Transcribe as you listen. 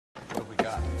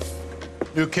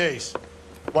New case.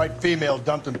 White female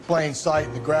dumped in plain sight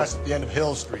in the grass at the end of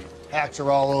Hill Street. Hacks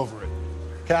are all over it.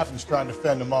 Captain's trying to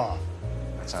fend them off.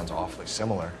 That sounds awfully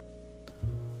similar.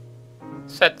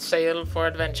 Set sail for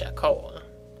adventure, Cole.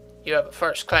 You have a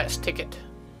first-class ticket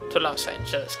to Los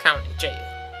Angeles County Jail.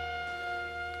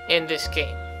 In this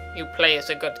game, you play as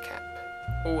a good cap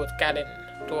who has got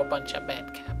into a bunch of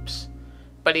bad caps.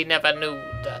 But he never knew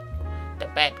that the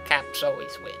bad caps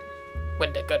always win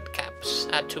when the good caps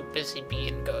are too busy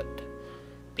being good.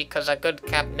 Because a good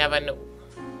cap never knew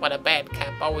what a bad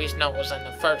cap always knows on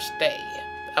the first day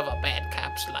of a bad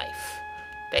cap's life.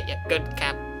 That your good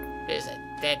cap is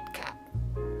a dead cap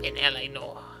in LA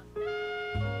Noire.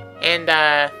 And,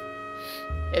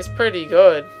 it's pretty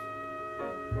good.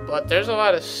 But there's a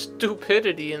lot of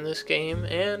stupidity in this game,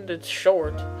 and it's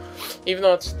short. Even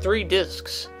though it's 3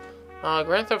 discs.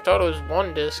 Grand Theft Auto is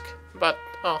 1 disc, about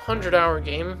a 100-hour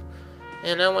game.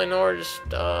 And LA Noire is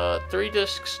 3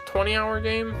 discs, 20-hour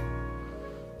game.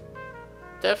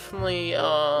 Definitely,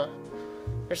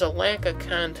 there's a lack of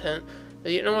content.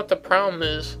 You know what the problem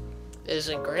is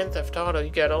in Grand Theft Auto, you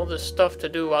got all this stuff to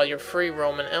do while you're free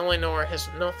roaming. LA Noire has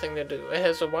nothing to do. It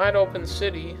has a wide open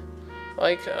city,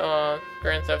 like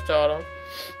Grand Theft Auto,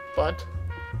 but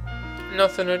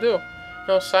nothing to do.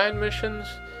 No side missions.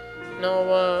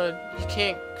 No, you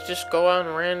can't just go out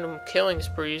on random killing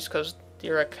sprees because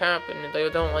you're a cop and they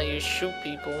don't let you shoot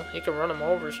people. You can run them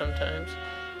over sometimes.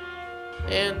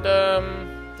 And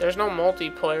there's no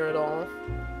multiplayer at all.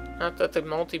 Not that the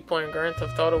multiplayer in Grand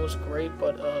Theft Auto was great,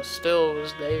 but still it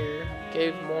was there. It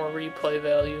gave more replay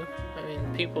value. I mean,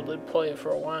 people did play it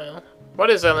for a while. What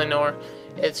is LA Noire?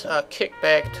 It's a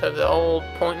kickback to the old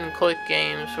point-and-click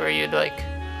games where you'd like,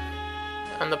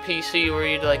 on the PC, where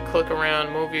you'd like click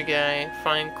around, move your guy,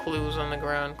 find clues on the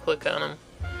ground, click on them.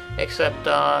 Except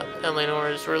LA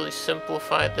Noire has really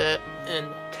simplified that and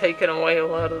taken away a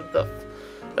lot of the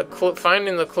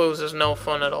finding the clues is no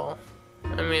fun at all.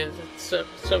 I mean, it's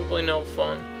simply no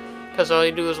fun. Because all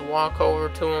you do is walk over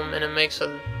to them and it makes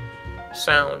a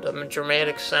sound, a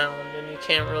dramatic sound, and you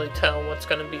can't really tell what's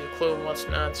going to be a clue and what's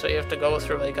not, so you have to go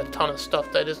through like a ton of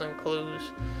stuff that isn't clues.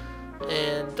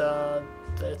 And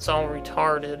it's all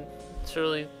retarded. It's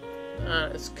really,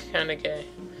 it's kind of gay.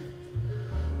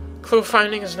 Clue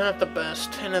finding is not the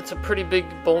best, and it's a pretty big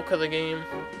bulk of the game.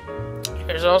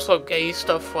 There's also gay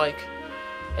stuff like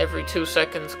every 2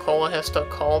 seconds Cole has to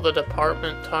call the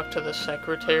department, talk to the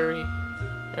secretary.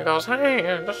 He goes, "Hey,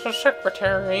 this is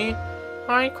secretary.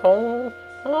 Hi, Cole.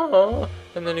 Oh."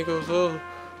 And then he goes, "Oh,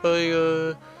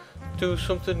 do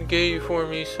something gay for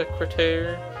me,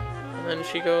 secretary." And then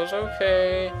she goes,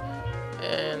 "Okay."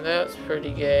 And that's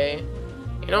pretty gay.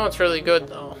 You know what's really good,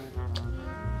 though?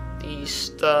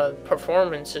 The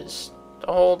performances.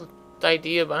 The whole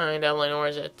idea behind LA Noire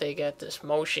is that they got this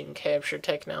motion capture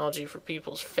technology for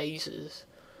people's faces.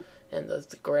 And the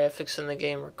graphics in the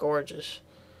game are gorgeous.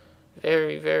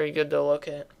 Very, very good to look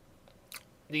at.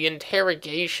 The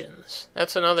interrogations.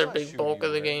 That's another big bulk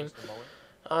of the game.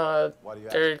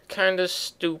 They're kind of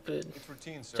stupid,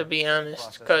 to be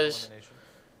honest, because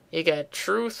you got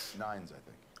truth,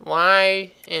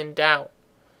 lie, and doubt.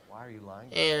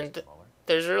 And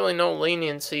there's really no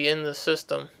leniency in the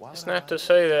system. It's not to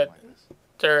say that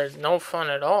there's no fun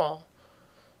at all.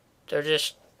 They're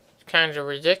just kind of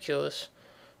ridiculous.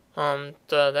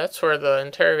 That's where the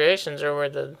interrogations are, where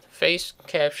the face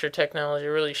capture technology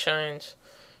really shines.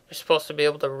 You're supposed to be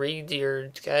able to read your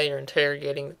guy you're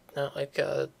interrogating, not like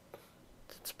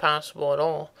it's possible at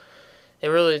all. It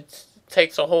really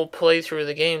takes a whole playthrough of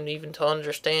the game even to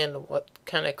understand what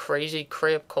kind of crazy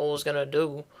crap Cole's gonna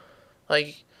do.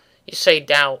 Like, you say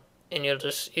doubt, and you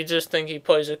just think he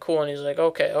plays it cool, and he's like,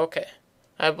 okay,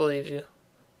 I believe you.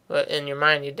 But in your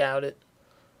mind, you doubt it.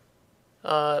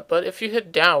 But if you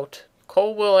hit doubt,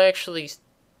 Cole will actually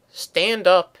stand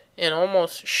up and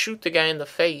almost shoot the guy in the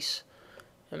face.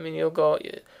 I mean, you'll go,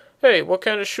 "Hey, what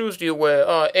kind of shoes do you wear?"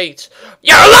 8s.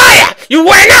 "You're a liar! You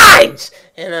wear 9s!"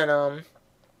 And then,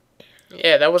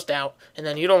 yeah, that was doubt. And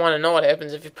then you don't want to know what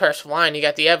happens if you press line. You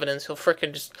got the evidence. He'll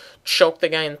frickin' just choke the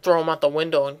guy and throw him out the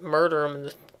window and murder him in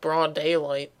the broad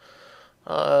daylight.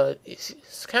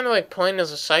 It's kind of like playing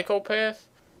as a psychopath.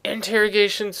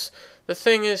 Interrogations, the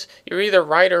thing is, you're either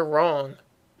right or wrong.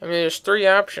 I mean, there's 3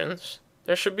 options.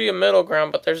 There should be a middle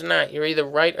ground, but there's not. You're either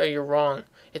right or you're wrong.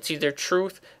 It's either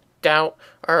truth, doubt,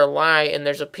 or a lie, and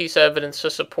there's a piece of evidence to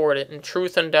support it. And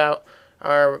truth and doubt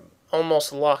are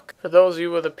almost luck. For those of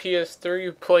you with a PS3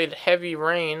 who played Heavy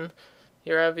Rain,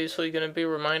 you're obviously going to be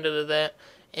reminded of that.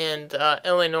 And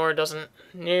LA Noire doesn't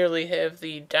nearly have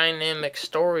the dynamic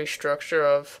story structure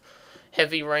of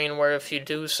Heavy Rain, where if you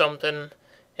do something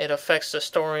it affects the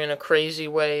story in a crazy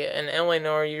way. And LA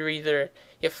Noire,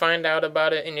 you find out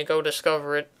about it and you go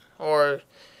discover it, or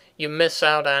you miss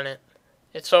out on it.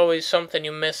 It's always something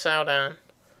you miss out on.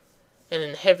 And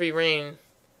in Heavy Rain,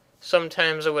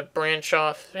 sometimes it would branch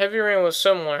off. Heavy Rain was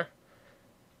similar,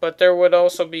 but there would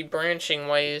also be branching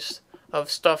ways of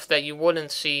stuff that you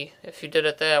wouldn't see if you did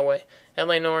it that way.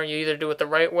 LA Noire, you either do it the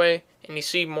right way and you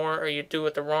see more, or you do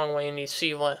it the wrong way and you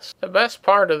see less. The best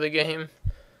part of the game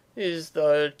is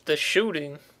the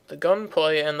shooting, the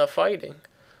gunplay, and the fighting.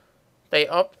 They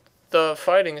upped the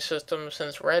fighting system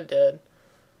since Red Dead,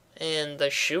 and the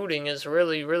shooting is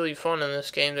really, really fun in this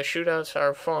game. The shootouts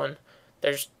are fun.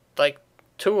 There's like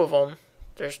 2 of them.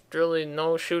 There's really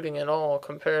no shooting at all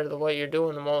compared to what you're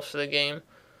doing the most of the game,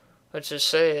 which is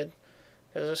sad,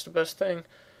 because it's the best thing.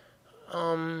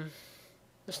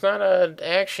 It's not an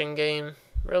action game,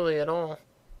 really, at all.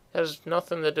 It has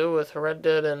nothing to do with Red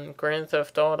Dead and Grand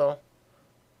Theft Auto.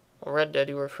 Well, Red Dead,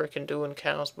 you were freaking doing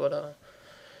cows, but,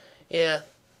 yeah,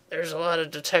 there's a lot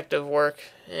of detective work,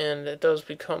 and it does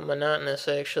become monotonous,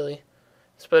 actually.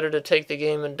 It's better to take the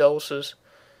game in doses,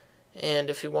 and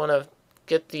if you want to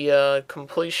get the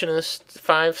completionist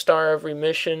 5-star every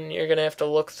mission, you're going to have to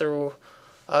look through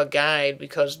a guide,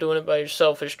 because doing it by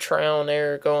yourself is trial and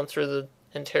error, going through the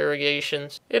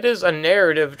interrogations. It is a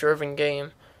narrative-driven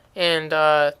game, and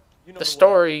the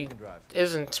story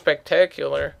isn't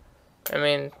spectacular. I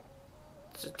mean,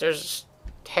 there's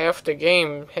half the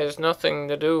game has nothing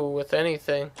to do with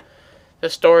anything. The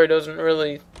story doesn't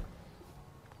really...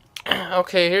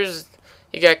 Okay,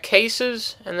 you got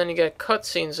cases, and then you got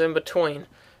cutscenes in between.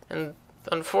 And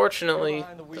unfortunately,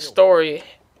 the story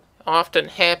often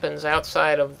happens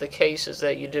outside of the cases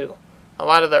that you do. A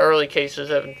lot of the early cases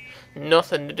have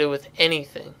nothing to do with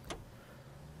anything.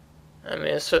 I mean,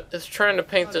 it's trying to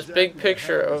paint this big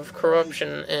picture of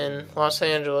corruption in Los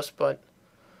Angeles, but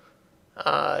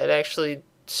it actually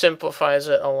simplifies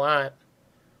it a lot.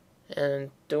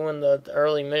 And doing the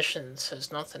early missions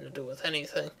has nothing to do with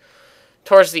anything.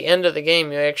 Towards the end of the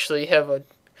game, you actually have a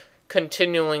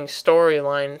continuing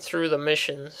storyline through the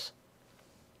missions,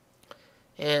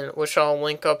 and which all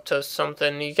link up to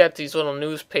something. You got these little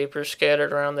newspapers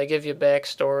scattered around. They give you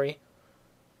backstory,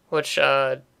 which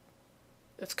it's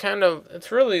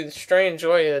really a strange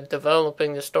way of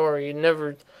developing the story.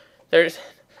 Nobody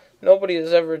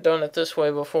has ever done it this way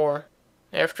before.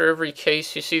 After every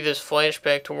case, you see this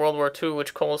flashback to World War II,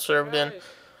 which Cole served in.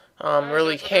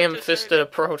 Really ham-fisted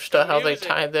approach to how they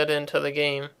tied that into the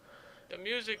game. The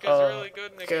music is really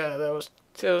good in the game. God,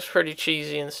 that was pretty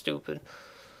cheesy and stupid.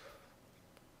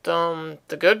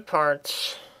 The good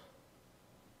parts,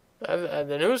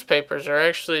 the newspapers are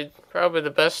actually probably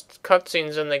the best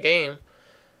cutscenes in the game.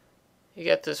 You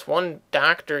got this one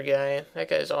doctor guy. That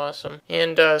guy's awesome.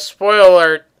 And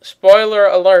spoiler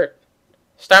alert.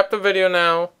 Stop the video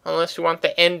now, unless you want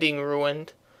the ending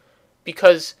ruined.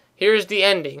 Because here's the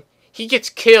ending. He gets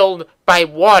killed by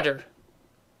water.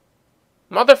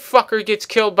 Motherfucker gets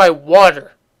killed by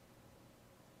water.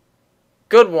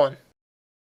 Good one.